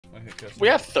We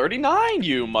have 39,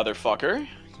 you motherfucker.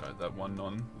 Sorry, that one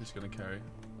non is gonna carry.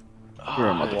 You're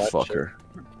a motherfucker.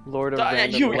 Lord of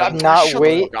you, Random. Not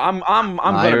wait. I'm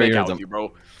gonna make out with you,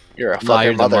 bro. You're a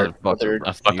fucking mother. I'm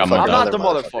I'm not the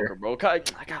motherfucker, bro. No.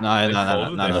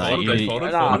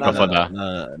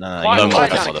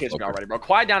 Quiet down and kiss me already, bro.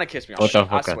 Quiet down and kiss me. I swear.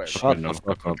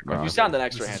 You sound an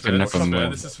extra handsome.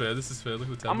 This is fair. Look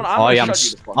at the I'm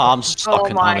tablet. I'm stuck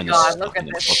in time in God, this look at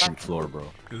this fucking floor, bro.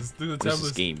 Look at the This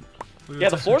tablet. game. Yeah,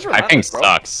 the floors are I think bro.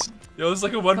 sucks. Yo, it's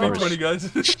like a 1v20, guys.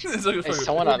 It's like a Hey,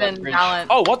 someone on that bridge.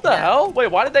 Oh, what the hell? Wait,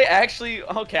 why did they actually?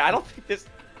 Okay, I don't think this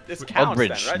counts.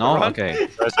 Bridge. Then, right? No, Run? okay.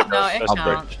 No, it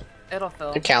counts. It'll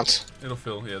fill. It counts. It'll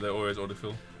fill. Yeah, they always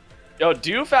auto-fill. Yo,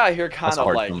 Duef out here kind That's of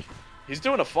hard, like man. he's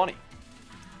doing a funny.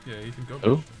 Yeah, you can go.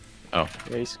 Who? Yeah,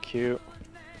 he's cute.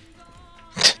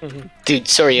 Dude,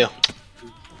 so are you.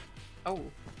 Oh.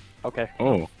 Okay.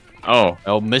 Oh. Oh,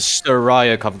 Mr.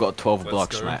 Ryukk, I've got 12 Let's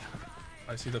blocks, go. mate.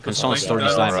 I see that. Can someone store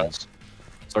these diamonds?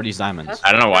 Store these diamonds.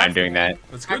 I don't know why I'm doing that.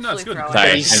 That's good. No, it's good.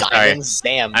 Sorry, I'm sorry.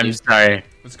 Damn, I'm sorry.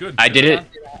 That's good. I did it.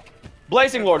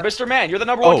 Blazing Lord, Mr. Man, you're the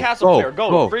 #1 castle player.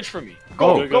 Go, bridge for me.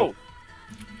 Go.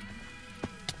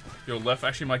 Yo, left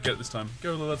actually might get it this time.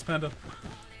 Go, Lelitzpanda.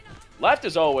 Left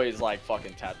is always like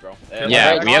fucking tat, bro.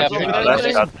 Yeah, we have.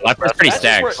 Left is pretty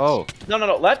stacked. Oh. No.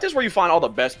 Left is where you find all the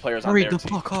best players on Hurry their the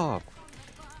team. fuck up.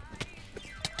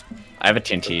 I have a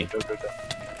TNT.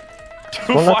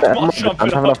 I'm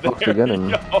having enough blocks to get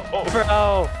in.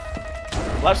 Bro.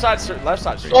 Left side.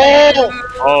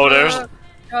 Oh, there's.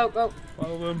 Go.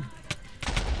 Follow them.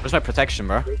 Where's my protection,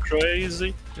 bro?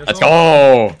 Crazy. Let's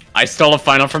go! I stole a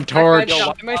final from Torch. Yo,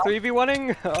 why am I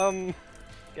 3v1ing?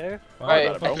 Okay.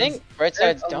 Right, I think right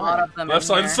side's done. Left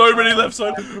side, so many left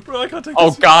side. Bro, I can't take Oh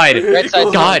this. god! Right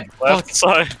side, God! Left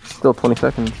side. Still 20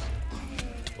 seconds.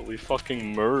 We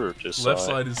fucking murdered this Left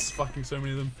side. side is fucking so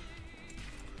many of them.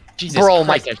 Jesus Bro, Christ,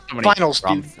 my there's so many. finals,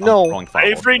 dude. No.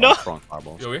 Avery, no.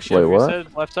 Yo, actually, Wait, what?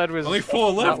 Said left side was only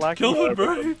 4 not left. lacking. Kill one,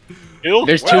 bro. Kill?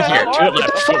 There's 2 here. 2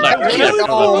 left. 2 left.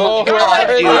 Oh,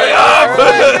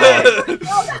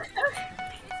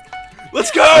 Let's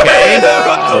go! Okay.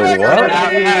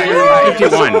 what?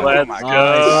 51. Let's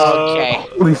go. Okay.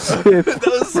 Holy shit.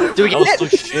 Do we That get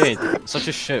was so shit. Such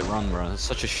a shit run, bro.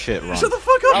 Such a shit run. Shut the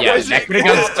fuck up, Yeah, guys. that could have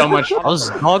gone so much. That was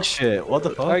dog shit. What the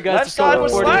fuck? Alright, guys, Left let's go. side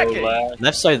was 40. slacking.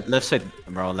 Left side,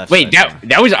 bro. Left Wait, side.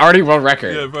 that was already world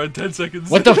record. Yeah, bro, 10 seconds.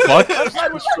 What the fuck? Left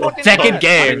side was fucking Second fun.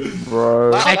 game.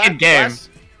 Bro. Second game. Last-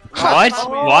 What?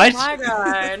 Oh What? my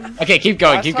god. Okay, keep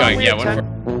going. Yeah, 1-4.